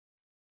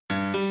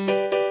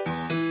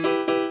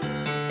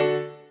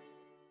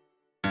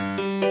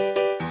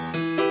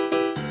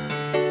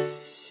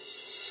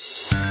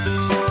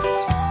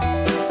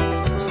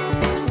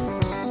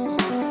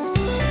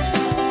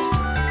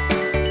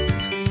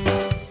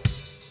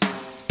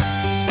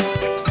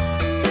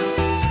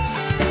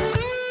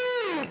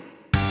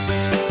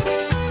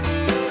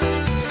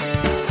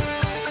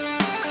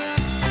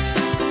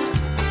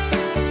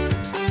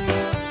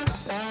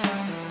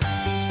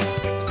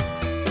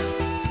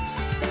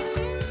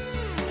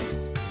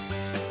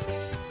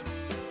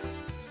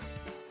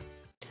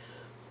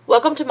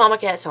Welcome to Mama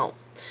Cat's Home.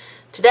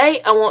 Today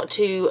I want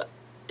to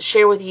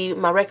share with you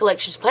my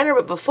Recollections planner,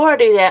 but before I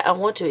do that I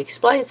want to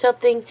explain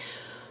something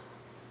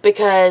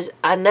because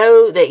I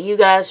know that you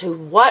guys who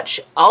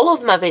watch all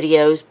of my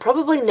videos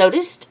probably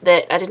noticed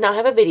that I did not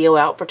have a video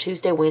out for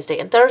Tuesday, Wednesday,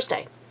 and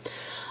Thursday.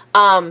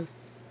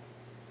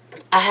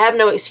 I have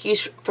no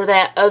excuse for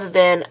that other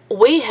than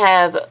we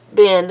have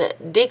been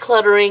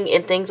decluttering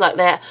and things like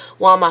that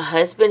while my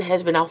husband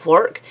has been off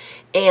work,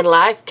 and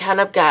life kind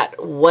of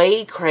got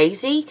way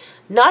crazy.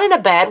 Not in a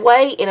bad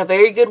way, in a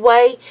very good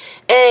way.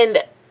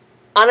 And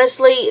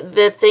honestly,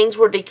 the things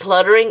we're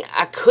decluttering,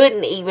 I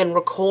couldn't even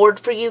record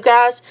for you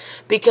guys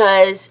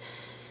because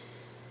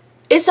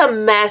it's a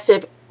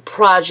massive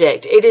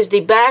project. It is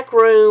the back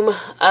room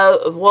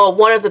of, well,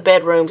 one of the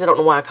bedrooms. I don't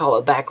know why I call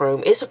it back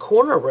room. It's a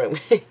corner room.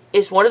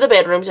 It's one of the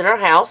bedrooms in our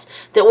house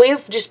that we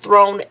have just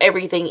thrown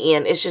everything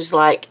in. It's just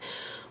like,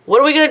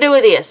 what are we going to do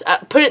with this?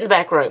 Put it in the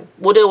back room.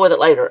 We'll deal with it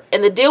later.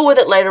 And the deal with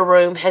it later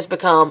room has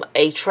become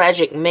a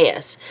tragic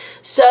mess.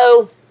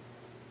 So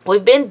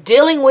we've been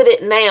dealing with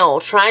it now,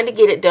 trying to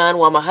get it done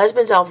while my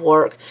husband's off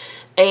work.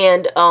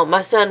 And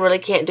my son really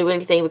can't do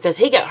anything because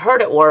he got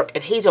hurt at work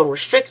and he's on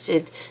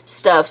restricted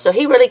stuff. So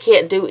he really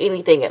can't do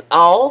anything at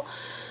all.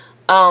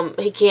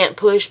 He can't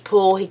push,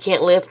 pull. He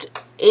can't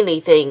lift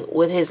anything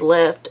with his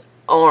left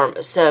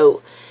arm.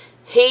 So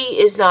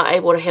he is not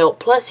able to help.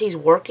 Plus he's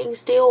working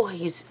still.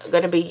 He's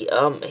going to be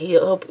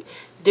he'll be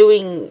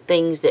doing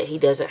things that he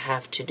doesn't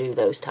have to do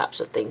those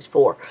types of things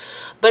for.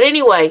 But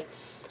anyway,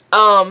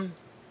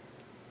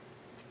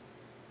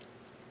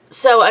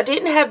 so I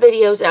didn't have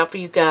videos out for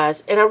you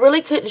guys, and I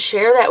really couldn't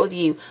share that with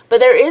you. But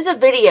there is a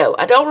video.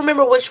 I don't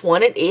remember which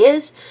one it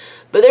is,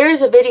 but there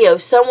is a video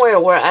somewhere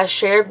where I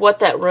shared what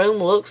that room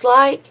looks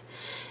like.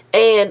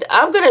 And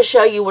I'm going to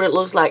show you what it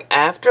looks like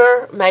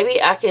after. Maybe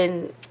I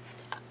can,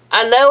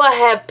 I know I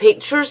have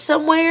pictures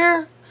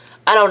somewhere.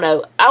 I don't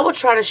know. I will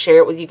try to share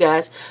it with you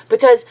guys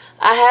because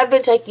I have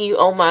been taking you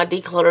on my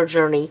declutter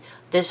journey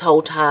this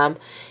whole time.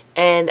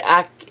 And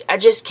I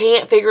just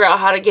can't figure out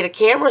how to get a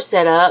camera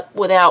set up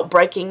without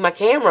breaking my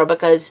camera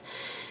because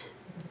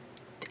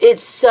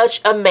it's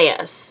such a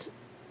mess.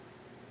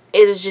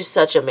 It is just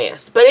such a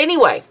mess. But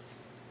anyway,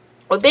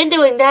 we've been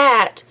doing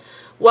that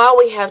while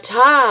we have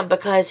time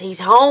because he's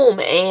home,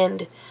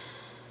 and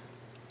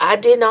I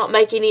did not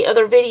make any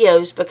other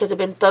videos because I've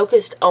been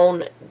focused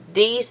on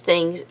these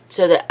things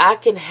so that I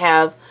can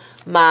have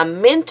my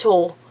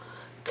mental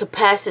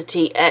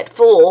capacity at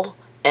full,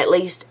 at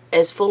least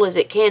as full as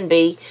it can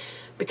be,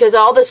 because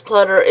all this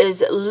clutter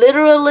is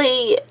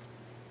literally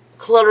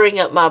cluttering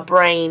up my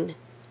brain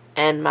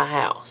and my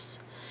house.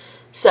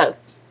 So,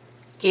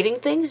 getting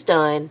things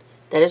done.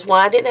 That is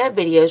why I didn't have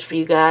videos for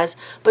you guys.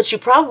 But you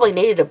probably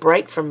needed a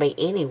break from me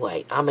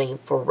anyway. I mean,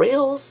 for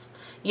reals,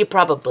 you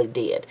probably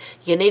did.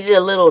 You needed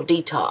a little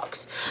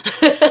detox.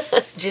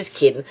 Just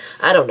kidding.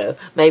 I don't know.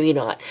 Maybe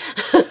not.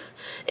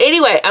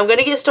 Anyway, I'm going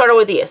to get started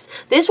with this.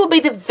 This will be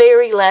the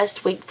very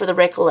last week for the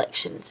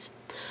Recollections.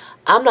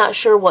 I'm not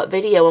sure what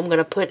video I'm going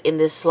to put in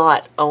this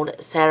slot on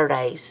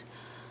Saturdays.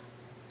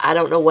 I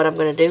don't know what I'm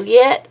going to do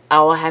yet. I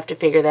will have to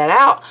figure that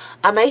out.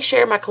 I may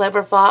share my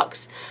Clever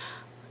Fox.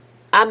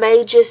 I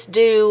may just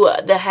do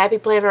the Happy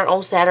Planner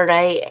on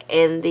Saturday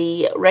and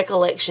the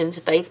Recollections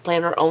Faith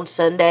Planner on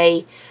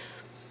Sunday.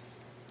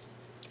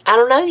 I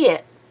don't know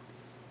yet.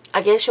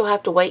 I guess you'll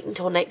have to wait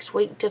until next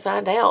week to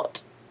find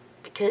out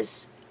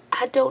because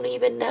I don't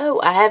even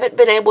know. I haven't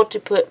been able to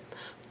put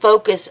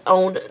focus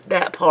on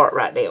that part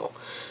right now.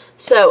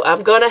 So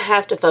I'm going to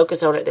have to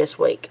focus on it this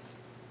week.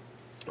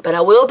 But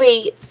I will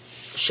be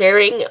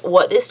sharing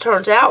what this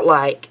turns out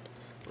like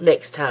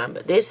next time.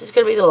 But this is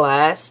going to be the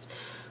last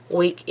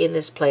week in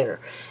this planner.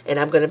 And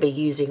I'm going to be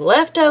using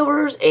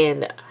leftovers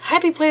and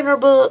Happy Planner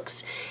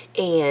books.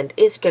 And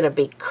it's going to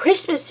be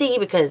Christmassy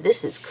because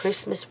this is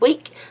Christmas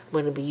week. I'm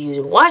going to be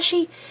using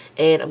washi.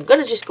 And I'm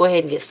going to just go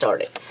ahead and get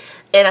started.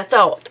 And I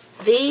thought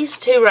these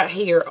two right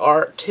here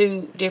are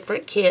two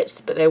different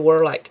kits. But they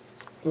were like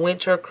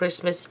winter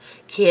Christmas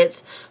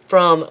kits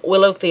from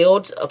Willow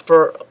Fields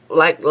for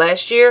like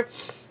last year.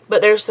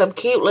 But there's some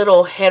cute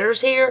little headers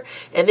here.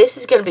 And this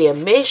is going to be a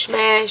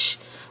mishmash,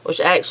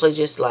 which actually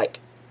just like,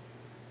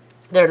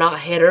 they're not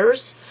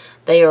headers.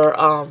 They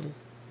are,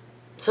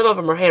 some of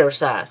them are header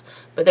size.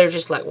 But they're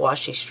just like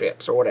washi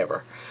strips or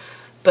whatever.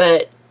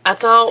 But I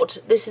thought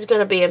this is going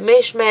to be a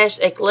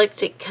mishmash,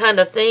 eclectic kind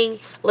of thing.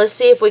 Let's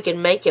see if we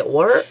can make it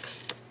work.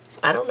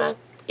 I don't know.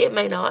 It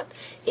may not.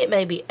 It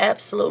may be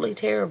absolutely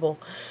terrible.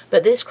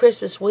 But this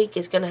Christmas week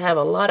is going to have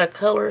a lot of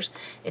colors.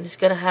 And it's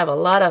going to have a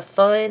lot of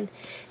fun.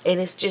 And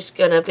it's just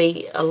going to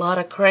be a lot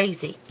of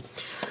crazy.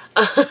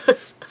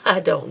 I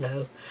don't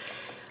know.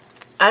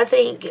 I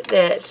think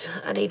that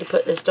I need to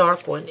put this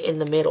dark one in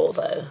the middle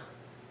though.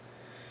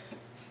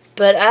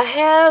 But I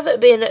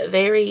have been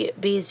very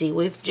busy.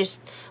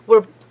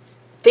 We're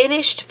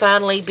finished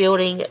finally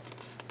building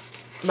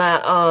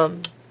my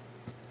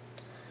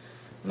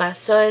my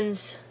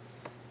son's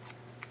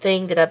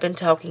thing that I've been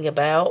talking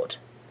about.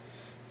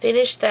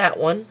 Finished that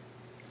one.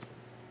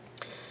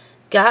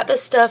 Got the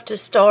stuff to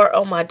start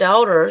on my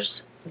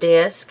daughter's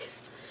desk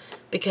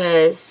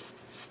because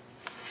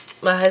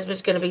my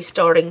husband's going to be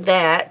starting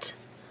that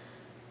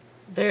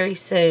very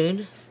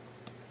soon.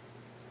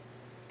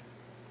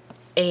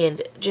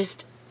 And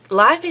just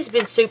life has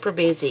been super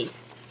busy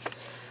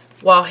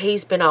while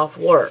he's been off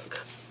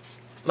work.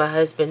 My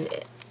husband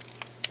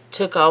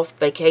took off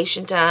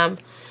vacation time.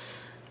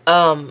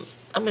 I'm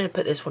going to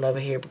put this one over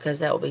here because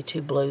that will be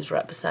two blues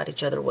right beside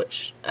each other,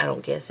 which I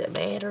don't guess it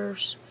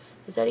matters.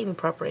 Is that even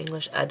proper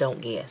English? I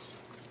don't guess.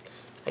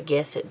 I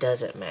guess it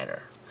doesn't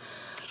matter.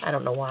 I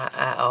don't know why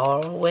I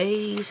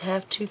always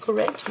have to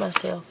correct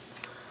myself,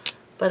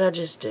 but I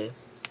just do.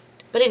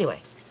 But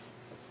anyway,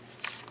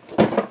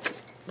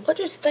 what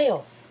just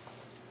fell?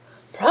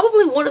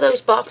 Probably one of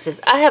those boxes.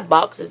 I have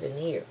boxes in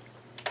here.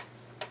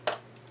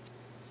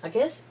 I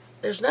guess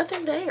there's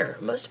nothing there.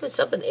 It must have been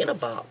something in a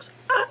box.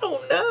 I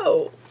don't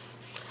know.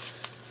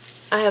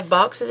 I have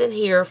boxes in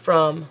here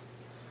from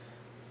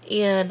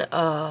in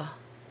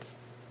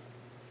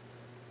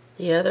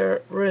the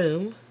other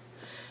room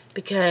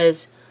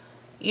because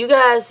you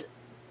guys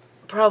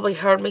probably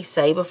heard me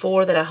say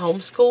before that I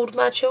homeschooled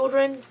my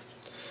children.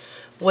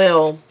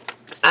 Well,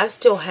 I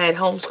still had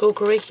homeschool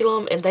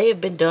curriculum, and they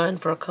have been done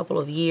for a couple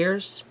of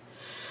years.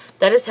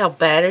 That is how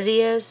bad it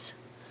is.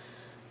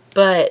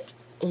 But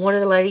one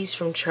of the ladies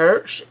from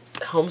church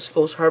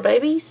homeschools her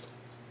babies.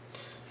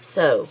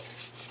 So,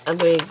 I'm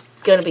going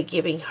to be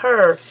giving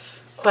her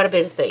quite a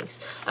bit of things.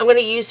 I'm going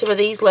to use some of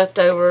these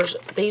leftovers.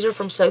 These are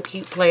from So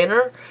Cute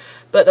Planner.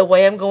 But the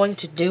way I'm going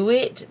to do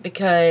it,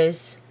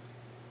 because...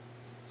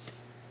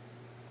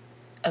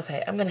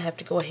 Okay, I'm going to have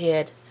to go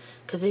ahead,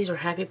 because these are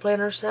Happy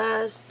Planner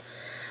size.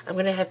 I'm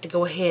going to have to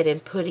go ahead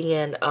and put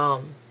in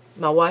my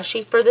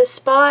washi for this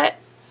spot.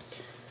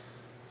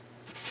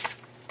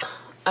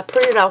 I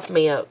printed off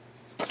me a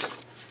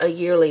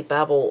yearly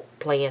Bible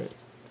plan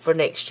for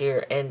next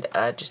year, and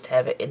I just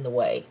have it in the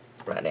way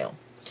right now.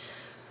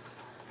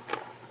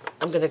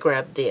 I'm going to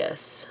grab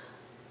this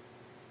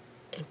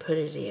and put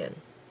it in.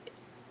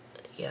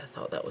 Yeah, I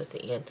thought that was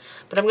the end.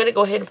 But I'm going to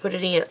go ahead and put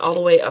it in all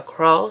the way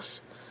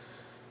across.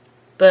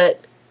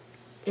 But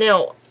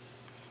now...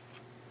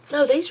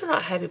 No, these are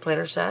not Happy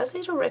Planner size.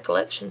 These are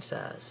Recollection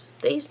size.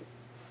 These...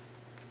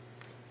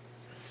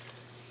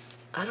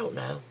 I don't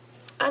know.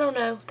 I don't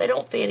know. They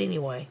don't fit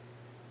anyway.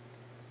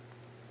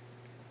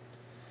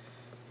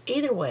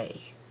 Either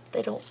way,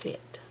 they don't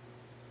fit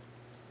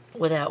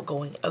without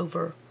going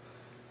over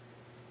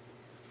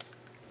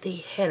the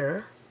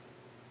header.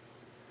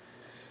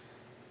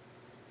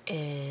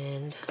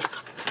 And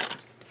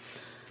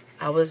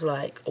I was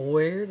like,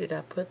 where did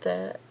I put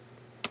that?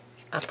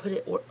 I put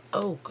it,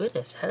 oh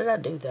goodness, how did I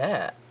do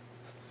that?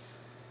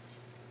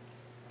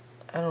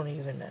 I don't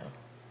even know.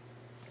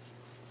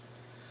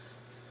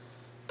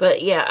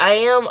 But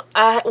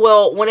yeah,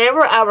 well,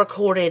 whenever I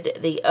recorded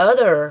the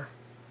other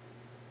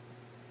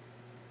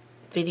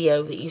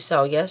video that you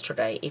saw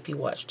yesterday, if you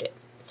watched it,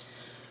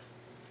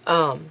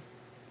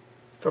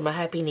 for my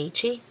Happy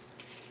Nietzsche,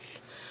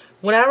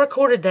 when I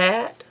recorded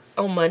that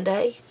on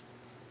Monday,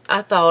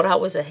 I thought I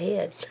was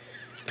ahead.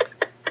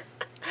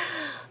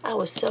 I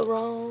was so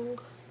wrong.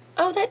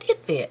 Oh, that did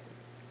fit.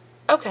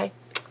 Okay.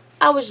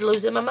 I was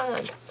losing my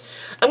mind.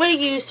 I'm going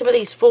to use some of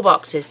these full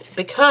boxes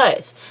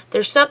because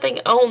there's something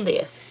on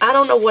this. I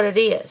don't know what it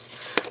is.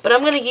 But I'm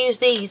going to use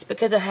these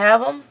because I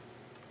have them.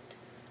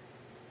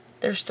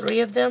 There's 3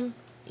 of them.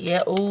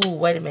 Yeah. Ooh,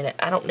 wait a minute.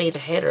 I don't need a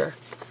header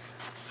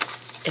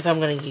if I'm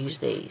going to use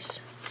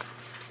these.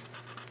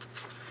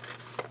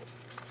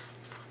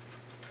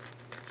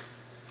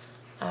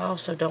 I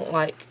also don't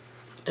like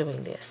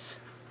doing this.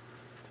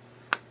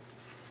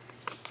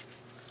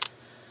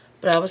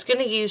 But I was going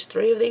to use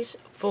 3 of these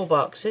full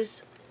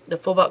boxes, the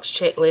full box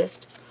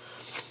checklist,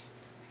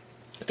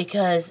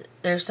 because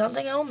there's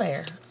something on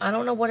there. I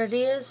don't know what it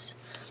is.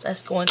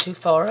 That's going too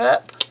far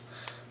up.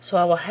 So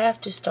I will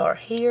have to start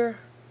here.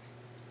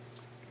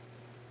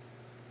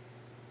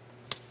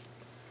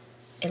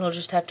 And I'll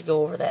just have to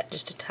go over that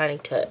just a tiny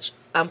touch.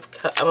 I'm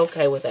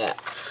okay with that.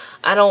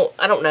 I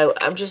don't know.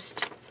 I'm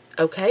just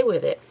okay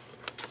with it.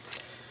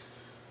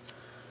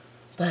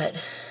 But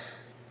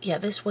yeah,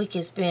 this week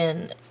has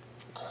been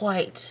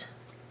quite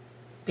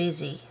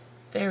busy.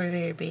 Very,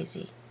 very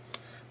busy.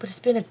 But it's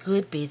been a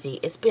good busy.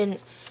 It's been,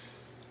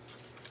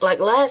 like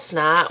last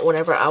night,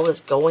 whenever I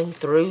was going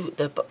through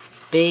the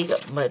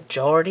big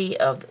majority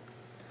of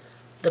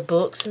the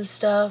books and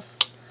stuff,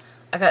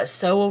 I got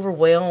so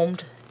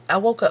overwhelmed. I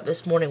woke up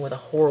this morning with a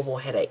horrible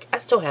headache. I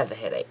still have the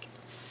headache.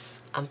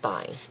 I'm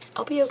fine.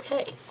 I'll be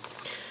okay.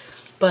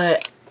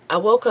 But I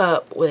woke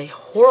up with a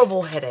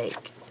horrible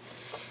headache.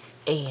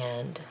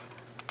 And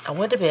I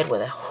went to bed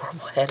with a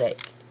horrible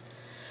headache.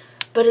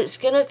 But it's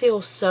going to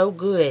feel so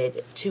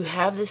good to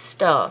have this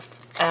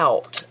stuff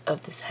out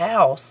of this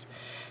house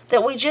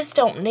that we just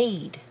don't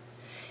need.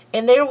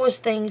 And there was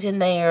things in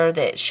there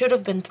that should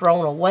have been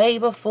thrown away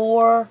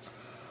before.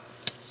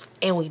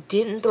 And we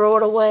didn't throw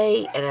it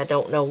away. And I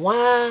don't know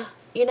why.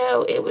 You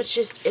know, it was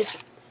just,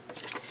 it's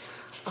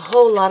a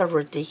whole lot of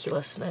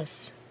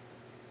ridiculousness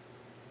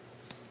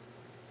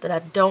that I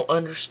don't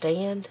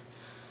understand.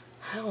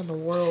 How in the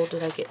world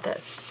did I get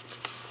that?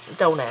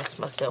 Don't ask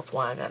myself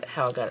why I got it,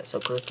 how I got it so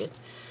crooked.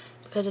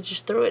 Because I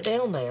just threw it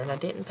down there and I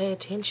didn't pay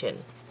attention.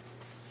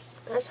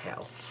 That's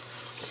how.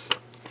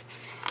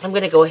 I'm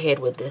going to go ahead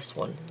with this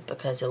one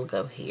because it'll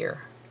go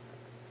here.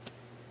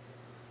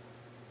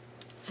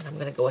 And I'm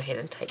going to go ahead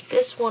and take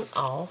this one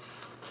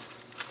off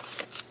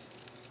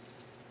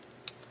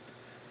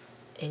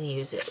and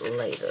use it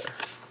later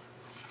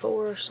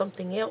for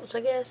something else,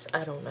 I guess.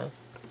 I don't know.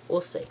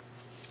 We'll see.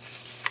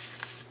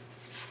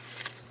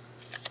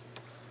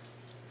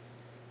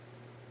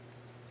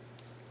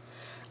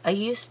 I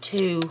used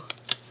to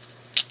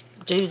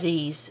do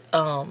these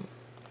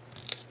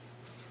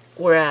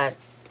where I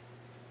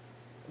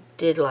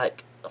did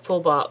like a full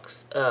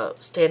box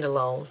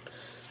standalone.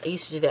 I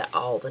used to do that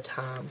all the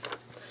time,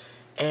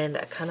 and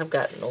I kind of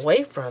gotten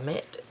away from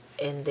it,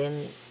 and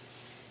then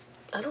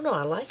I don't know,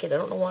 I like it. I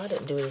don't know why I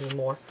didn't do it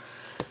anymore.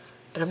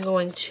 But I'm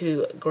going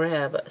to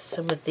grab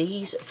some of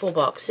these full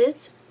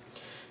boxes.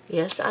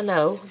 Yes, I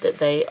know that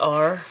they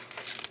are,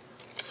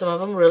 some of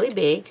them really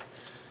big,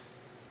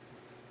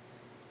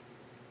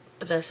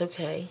 but that's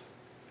okay.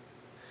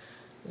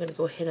 I'm going to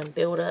go ahead and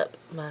build up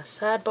my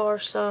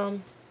sidebar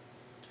some.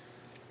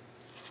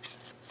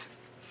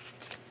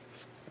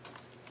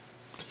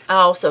 I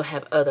also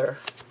have other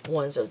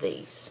ones of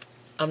these.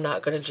 I'm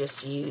not going to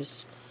just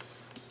use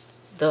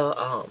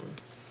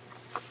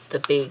the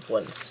big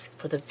ones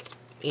for the,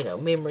 you know,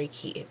 memory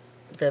key,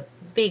 the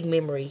big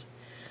memory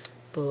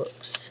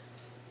books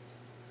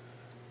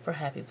for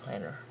Happy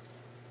Planner.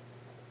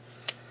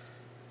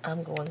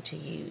 I'm going to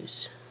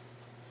use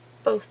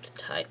both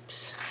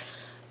types.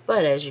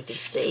 But as you can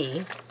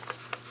see,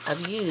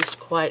 I've used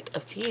quite a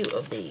few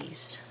of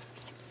these.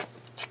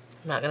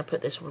 I'm not going to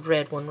put this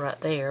red one right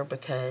there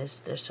because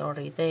there's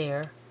already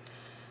there.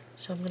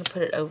 So I'm going to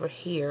put it over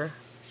here.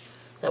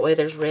 That way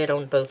there's red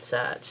on both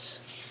sides.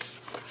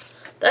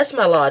 That's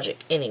my logic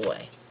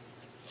anyway.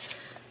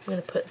 I'm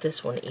going to put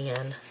this one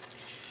in.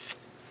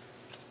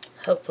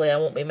 Hopefully I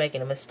won't be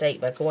making a mistake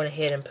by going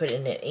ahead and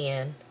putting it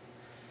in.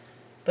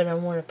 But I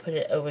want to put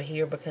it over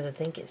here because I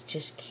think it's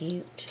just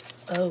cute.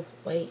 Oh,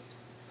 wait.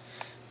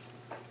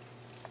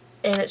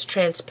 And it's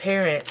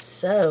transparent,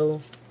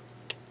 so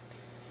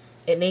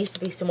it needs to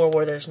be somewhere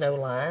where there's no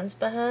lines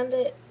behind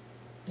it.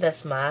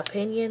 That's my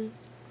opinion.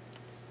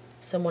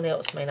 Someone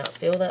else may not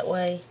feel that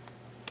way.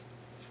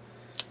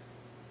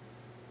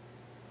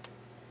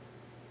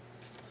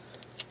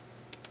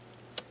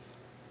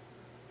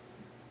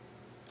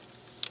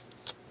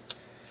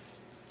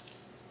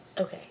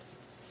 Okay.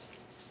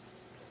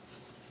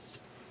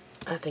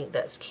 I think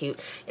that's cute.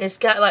 And it's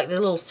got like the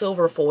little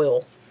silver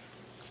foil.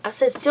 I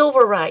said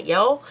silver right,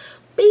 y'all.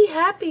 Be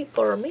happy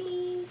for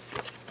me.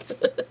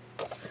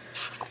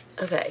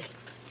 Okay.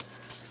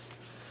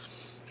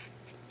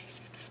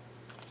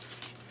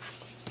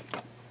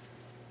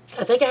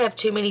 I think I have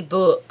too many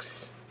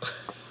books.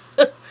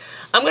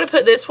 I'm going to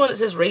put this one that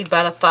says Read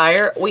by the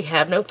Fire. We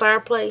have no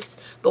fireplace,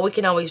 but we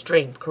can always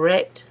dream,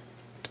 correct?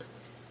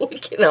 We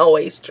can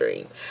always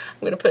dream.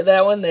 I'm going to put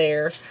that one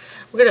there.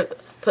 We're going to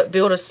put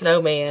Build a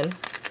Snowman.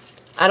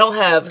 I don't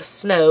have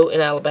snow in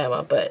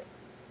Alabama, but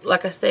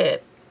like I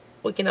said,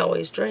 we can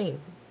always dream.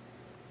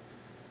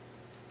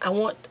 I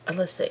want,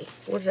 let's see,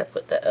 where did I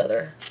put that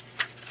other?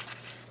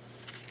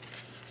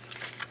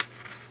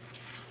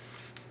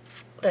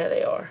 There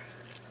they are.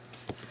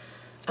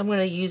 I'm going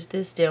to use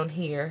this down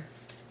here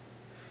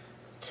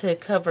to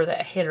cover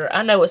that header.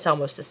 I know it's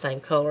almost the same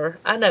color.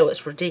 I know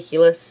it's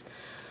ridiculous,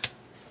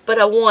 but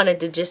I wanted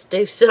to just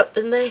do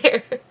something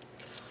there.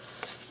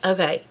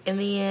 Okay, and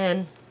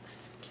then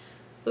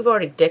we've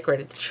already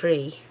decorated the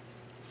tree.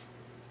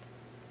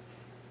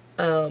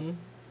 We'll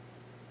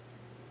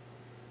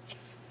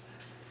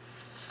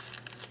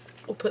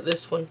put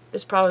this one.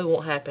 This probably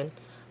won't happen.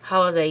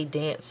 Holiday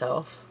dance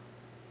off.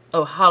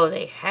 Oh,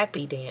 holiday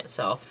happy dance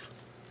off.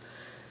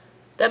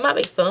 That might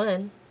be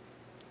fun.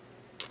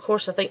 Of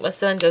course, I think my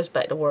son goes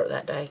back to work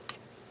that day,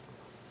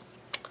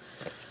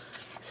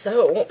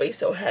 so it won't be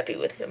so happy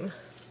with him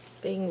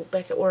being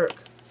back at work.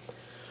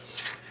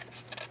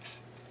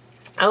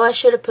 Oh, I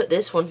should have put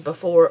this one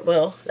before.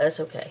 Well, that's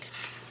okay.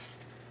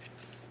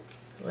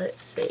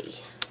 Let's see.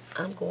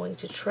 I'm going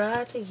to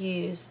try to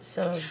use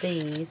some of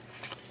these.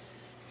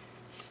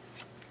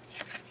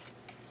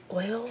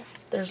 Well,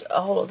 there's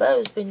all of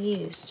those been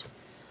used.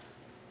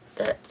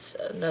 That's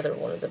another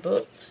one of the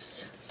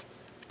books.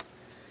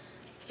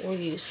 We'll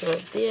use some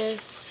of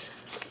this.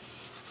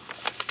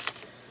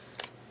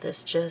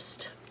 That's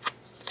just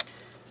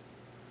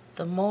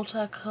the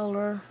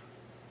multicolor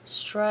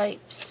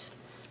stripes,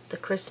 the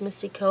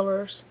Christmassy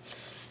colors.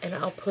 And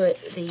I'll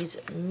put these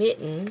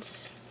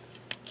mittens,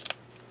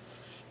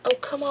 oh,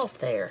 come off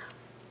there,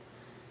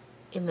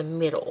 in the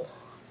middle,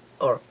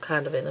 or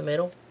kind of in the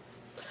middle.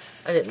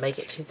 I didn't make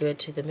it too good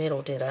to the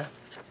middle, did I?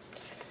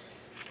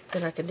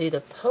 Then I can do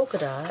the polka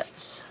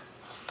dots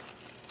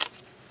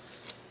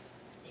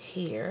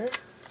here.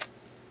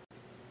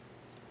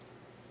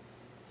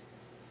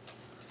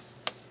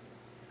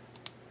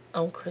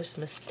 on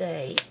Christmas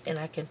Day, and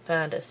I can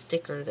find a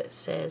sticker that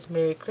says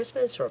Merry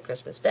Christmas or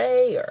Christmas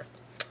Day or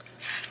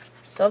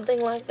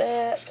something like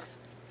that.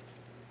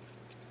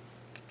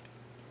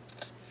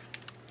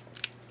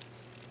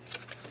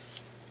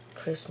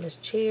 Christmas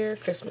cheer,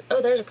 Christmas.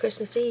 Oh, there's a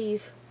Christmas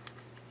Eve.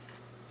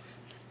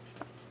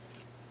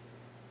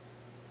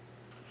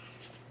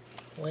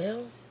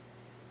 Well,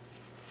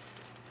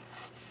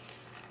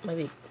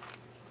 maybe.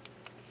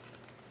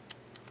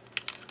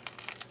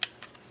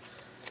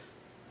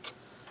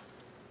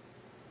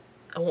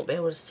 I won't be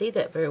able to see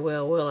that very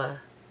well, will I?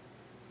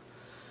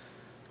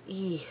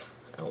 I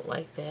don't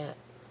like that.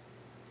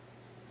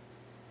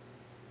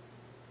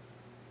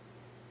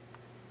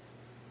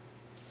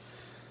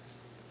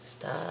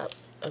 Stop.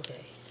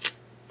 Okay.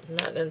 I'm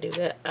not going to do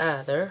that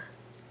either.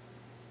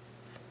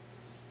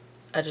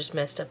 I just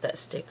messed up that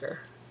sticker.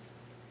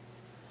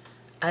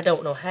 I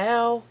don't know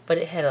how, but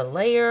it had a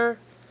layer,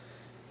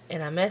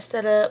 and I messed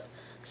that up.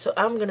 So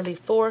I'm going to be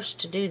forced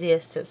to do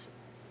this since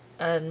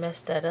I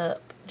messed that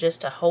up,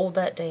 just to hold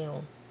that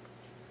down.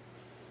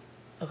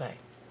 Okay.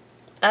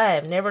 I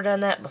have never done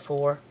that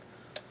before.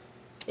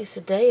 It's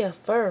a day of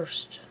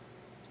first.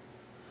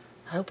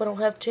 I hope I don't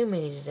have too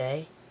many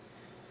today.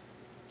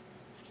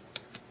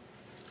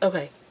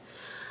 Okay.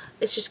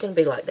 It's just going to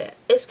be like that.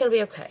 It's going to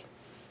be okay.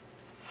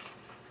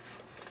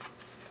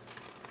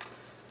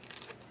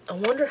 I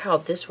wonder how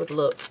this would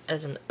look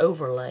as an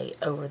overlay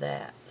over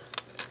that.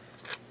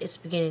 It's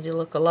beginning to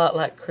look a lot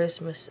like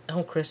Christmas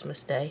on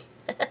Christmas Day.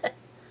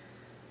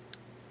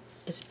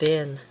 It's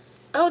been...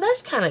 Oh,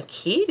 that's kind of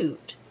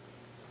cute.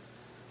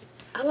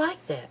 I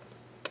like that.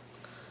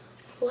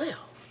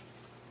 Wow.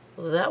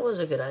 Well, that was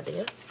a good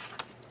idea.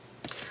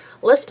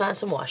 Let's find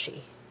some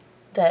washi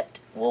that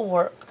will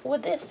work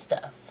with this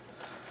stuff.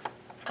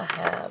 I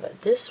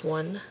have this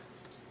one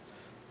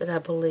that I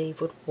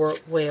believe would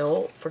work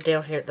well for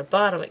down here at the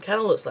bottom. It kind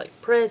of looks like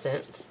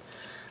presents.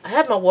 I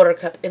have my water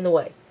cup in the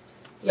way.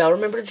 Y'all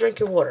remember to drink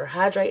your water.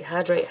 Hydrate,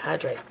 hydrate,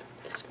 hydrate.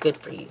 It's good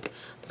for you.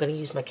 I'm going to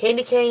use my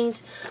candy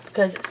canes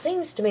because it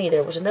seems to me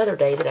there was another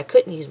day that I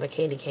couldn't use my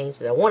candy canes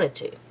that I wanted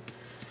to.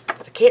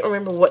 But I can't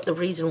remember what the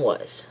reason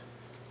was.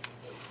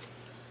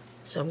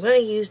 So I'm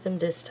going to use them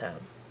this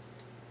time.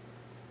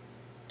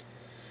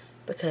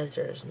 Because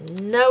there's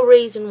no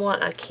reason why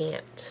I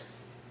can't.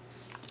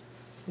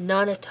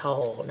 None at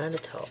all. None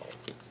at all.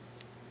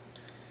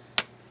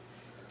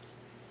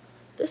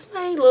 This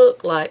may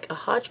look like a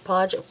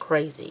hodgepodge of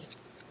crazy.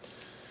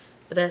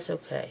 But that's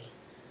okay.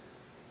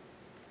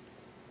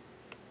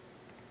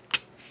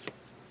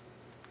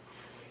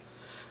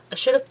 I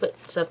should have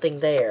put something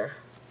there.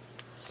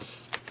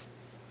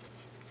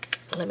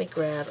 Let me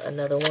grab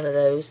another one of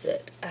those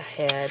that I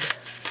had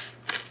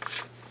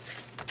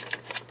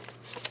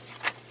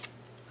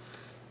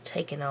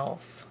taken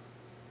off.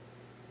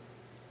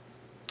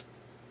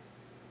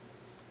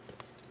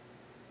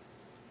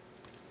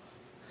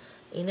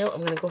 You know,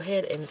 I'm going to go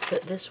ahead and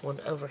put this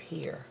one over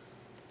here.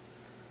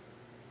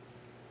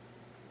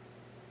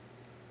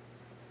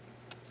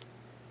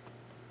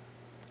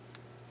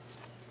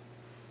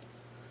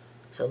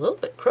 It's a little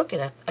bit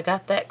crooked. I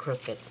got that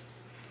crooked.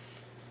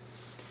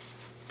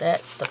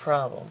 That's the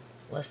problem.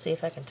 Let's see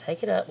if I can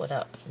take it up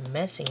without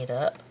messing it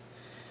up.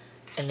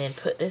 And then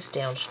put this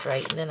down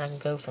straight, and then I can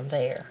go from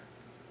there.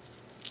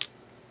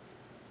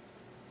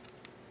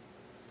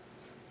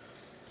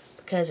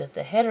 Because if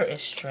the header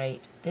is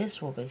straight,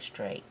 this will be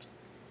straight.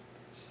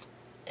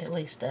 At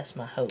least that's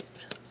my hope.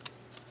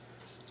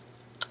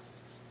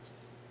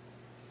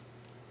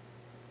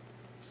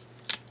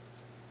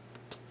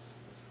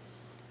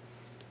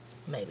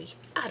 Maybe.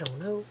 I don't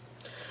know.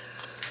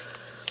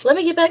 Let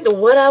me get back to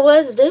what I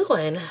was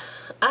doing.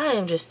 I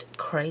am just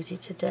crazy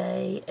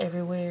today,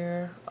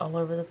 everywhere, all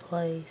over the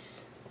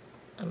place.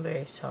 I'm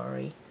very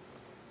sorry.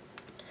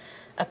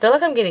 I feel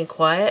like I'm getting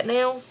quiet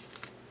now.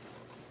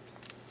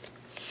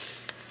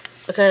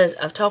 Because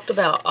I've talked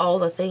about all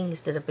the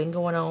things that have been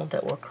going on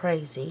that were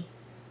crazy.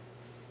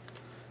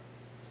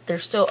 They're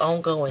still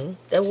ongoing.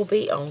 They will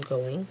be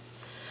ongoing.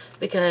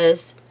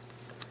 Because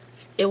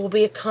it will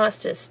be a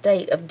constant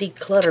state of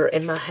declutter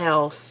in my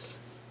house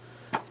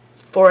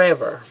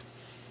forever.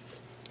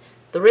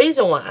 The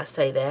reason why I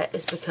say that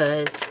is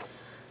because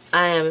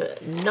I'm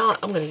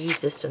going to use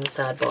this in the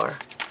sidebar.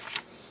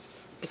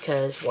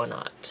 Because why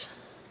not?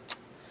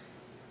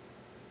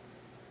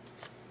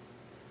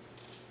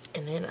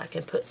 And then I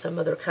can put some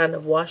other kind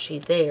of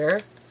washi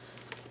there.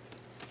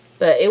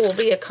 But it will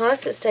be a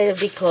constant state of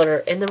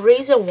declutter. And the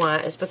reason why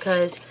is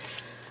because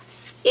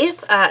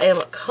if I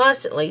am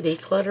constantly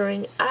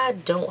decluttering, I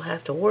don't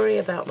have to worry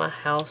about my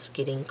house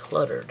getting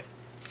cluttered.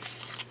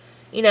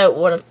 You know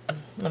what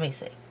let me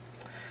see.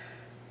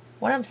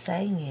 What I'm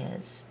saying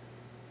is,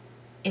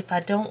 if I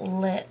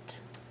don't let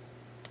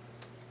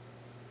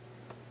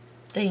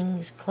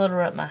things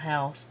clutter up my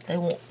house, it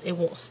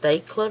won't stay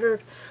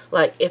cluttered.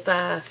 Like if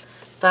I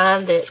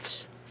find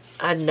that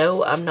I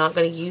know I'm not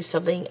going to use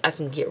something, I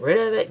can get rid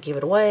of it, give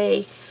it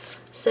away,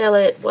 sell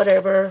it,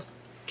 whatever,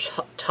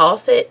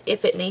 toss it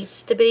if it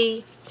needs to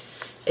be.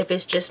 if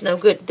it's just no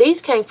good.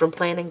 These came from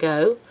Plan and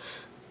Go.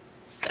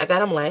 I got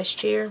them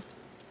last year.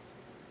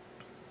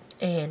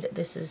 And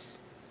this is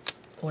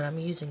when I'm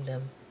using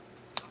them.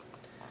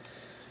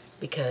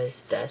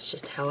 Because that's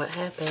just how it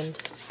happened.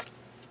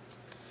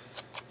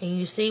 And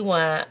you see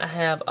why I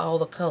have all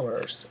the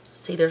colors.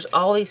 See, there's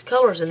all these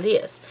colors in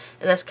this.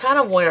 And that's kind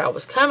of where I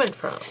was coming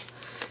from.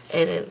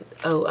 And then,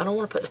 oh, I don't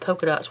want to put the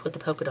polka dots with the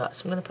polka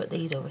dots. I'm going to put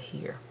these over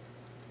here.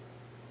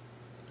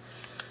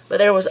 But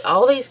there was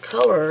all these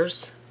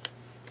colors.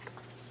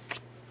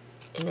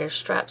 And there's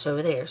stripes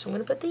over there. So I'm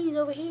going to put these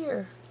over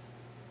here.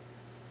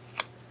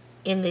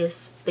 In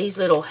these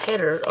little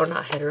headers, or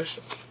not headers,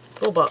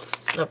 little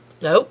box.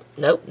 Nope.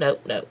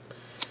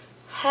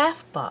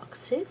 Half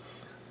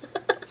boxes.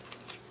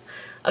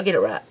 I'll get it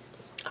right.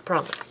 I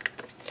promise.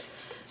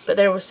 But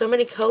there were so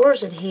many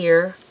colors in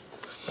here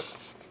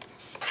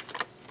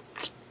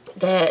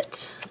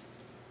that,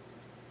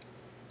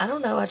 I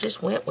don't know, I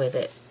just went with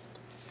it.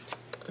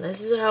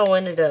 This is how I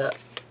ended up.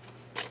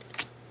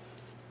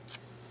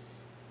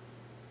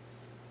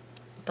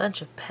 A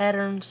bunch of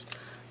patterns,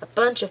 a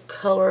bunch of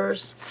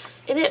colors,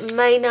 and it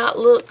may not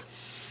look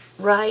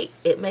right.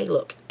 It may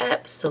look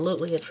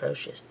absolutely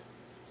atrocious.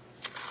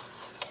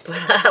 But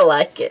I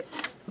like it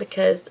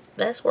because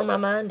that's where my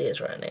mind is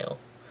right now.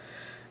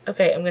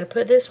 Okay, I'm going to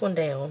put this one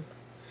down,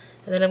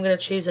 and then I'm going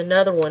to choose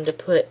another one to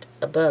put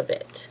above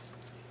it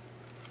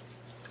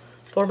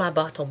for my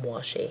bottom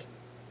washi.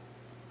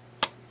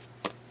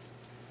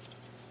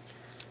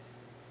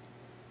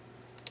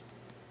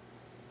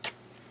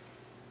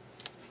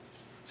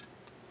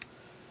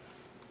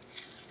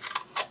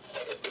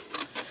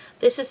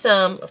 This is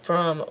some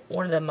from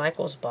one of the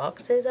Michaels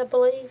boxes, I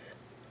believe.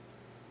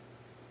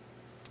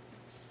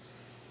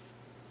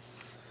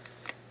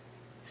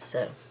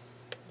 So,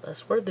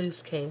 that's where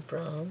these came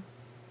from.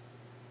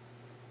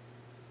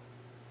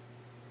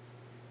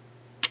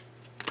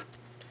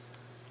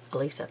 At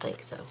least I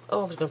think so.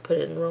 Oh, I was going to put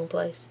it in the wrong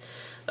place.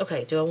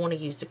 Okay, do I want to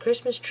use the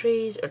Christmas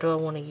trees or do I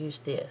want to use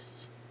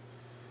this?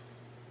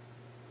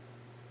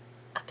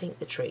 I think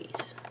the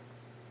trees.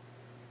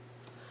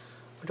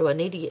 Or do I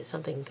need to get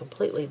something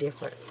completely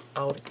different?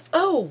 Oh!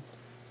 Oh,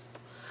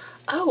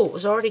 it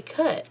was already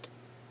cut.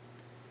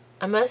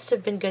 I must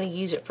have been going to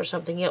use it for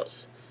something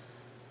else,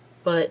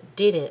 but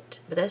didn't.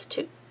 But that's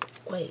too...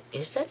 Wait,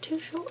 is that too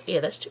short? Yeah,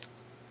 that's too...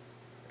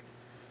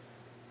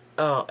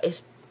 Oh,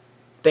 it's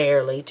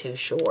barely too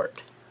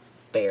short.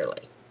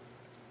 Barely.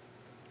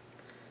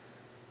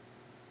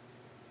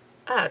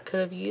 I could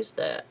have used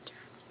that.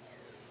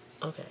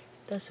 Okay,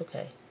 that's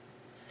okay.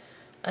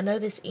 I know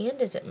this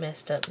end isn't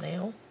messed up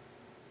now.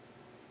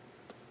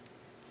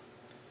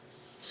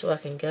 So I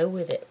can go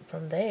with it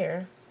from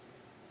there.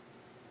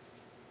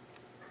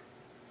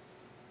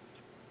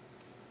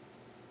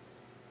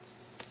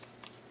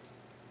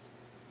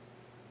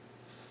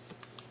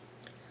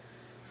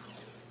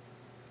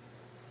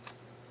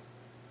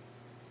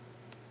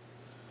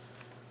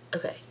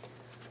 Okay.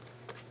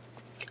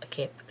 I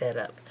can't pick that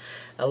up.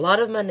 A lot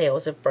of my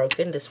nails have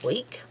broken this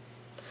week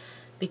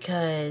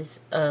because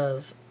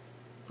of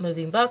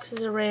moving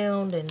boxes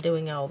around and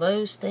doing all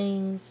those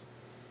things.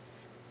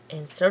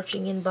 And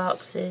searching in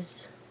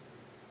boxes.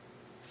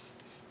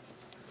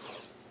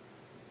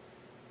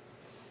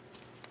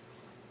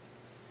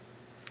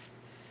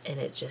 And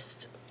it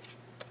just,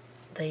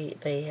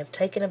 they have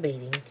taken a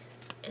beating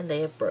and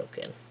they have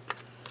broken.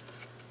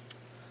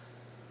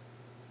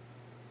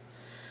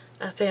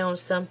 I found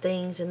some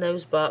things in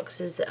those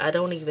boxes that I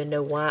don't even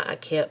know why I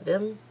kept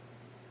them.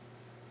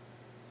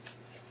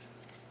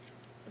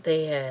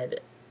 They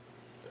had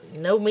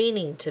no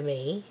meaning to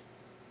me.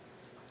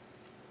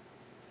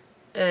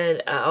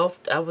 And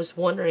I was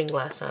wondering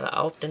last night,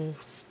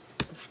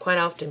 quite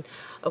often,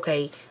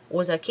 okay,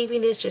 was I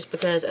keeping this just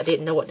because I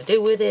didn't know what to do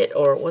with it,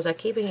 or was I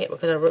keeping it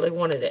because I really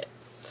wanted it?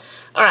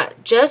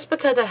 Alright, just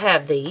because I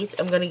have these,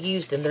 I'm going to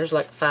use them. There's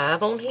like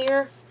 5 on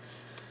here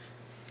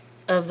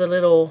of the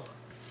little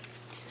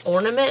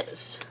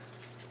ornaments.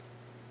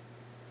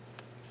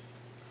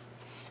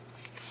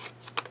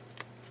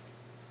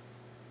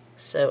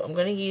 So I'm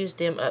going to use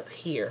them up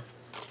here.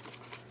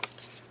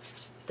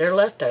 They're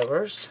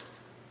leftovers.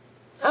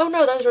 Oh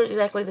no, those are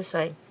exactly the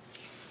same.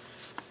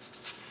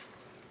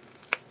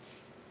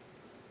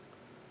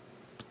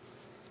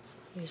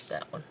 Use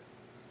that one.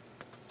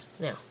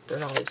 No, they're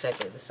not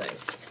exactly the same.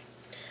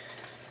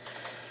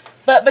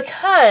 But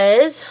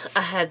because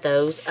I had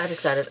those, I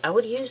decided I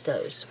would use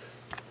those.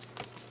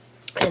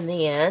 And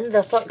then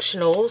the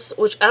functionals,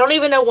 which I don't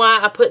even know why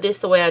I put this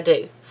the way I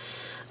do.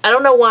 I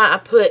don't know why I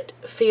put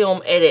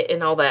film, edit,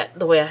 and all that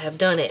the way I have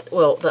done it.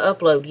 Well, the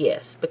upload,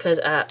 yes, because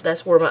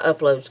that's where my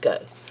uploads go.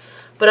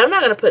 But I'm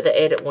not going to put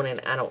the edit one in,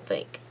 I don't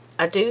think.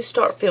 I do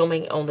start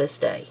filming on this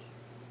day.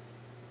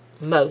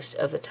 Most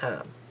of the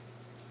time.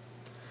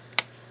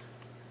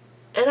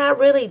 And I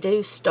really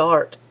do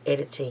start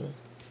editing.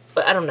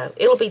 But I don't know.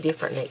 It'll be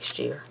different next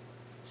year.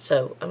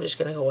 So I'm just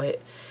going to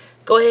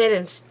go ahead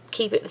and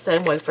keep it the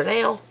same way for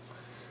now.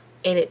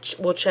 And it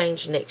will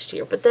change next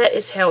year. But that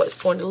is how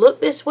it's going to look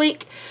this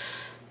week.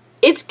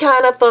 It's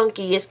kind of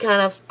funky. It's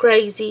kind of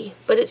crazy.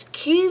 But it's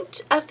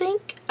cute, I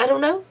think. I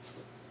don't know.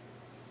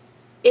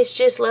 It's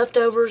just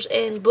leftovers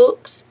and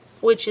books,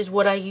 which is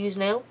what I use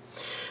now.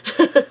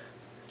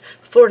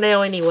 For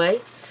now,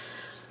 anyway.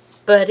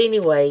 But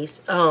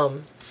anyways, I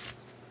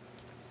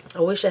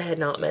wish I had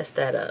not messed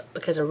that up,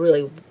 because I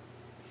really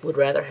would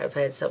rather have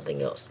had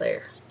something else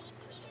there.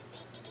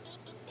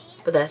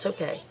 But that's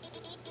okay.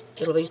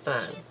 It'll be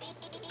fine.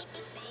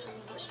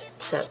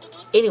 So,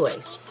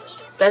 anyways,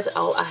 that's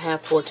all I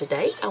have for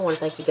today. I want to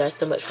thank you guys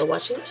so much for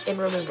watching. And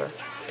remember,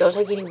 don't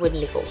take any wooden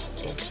nickels.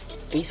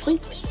 And be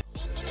sweet.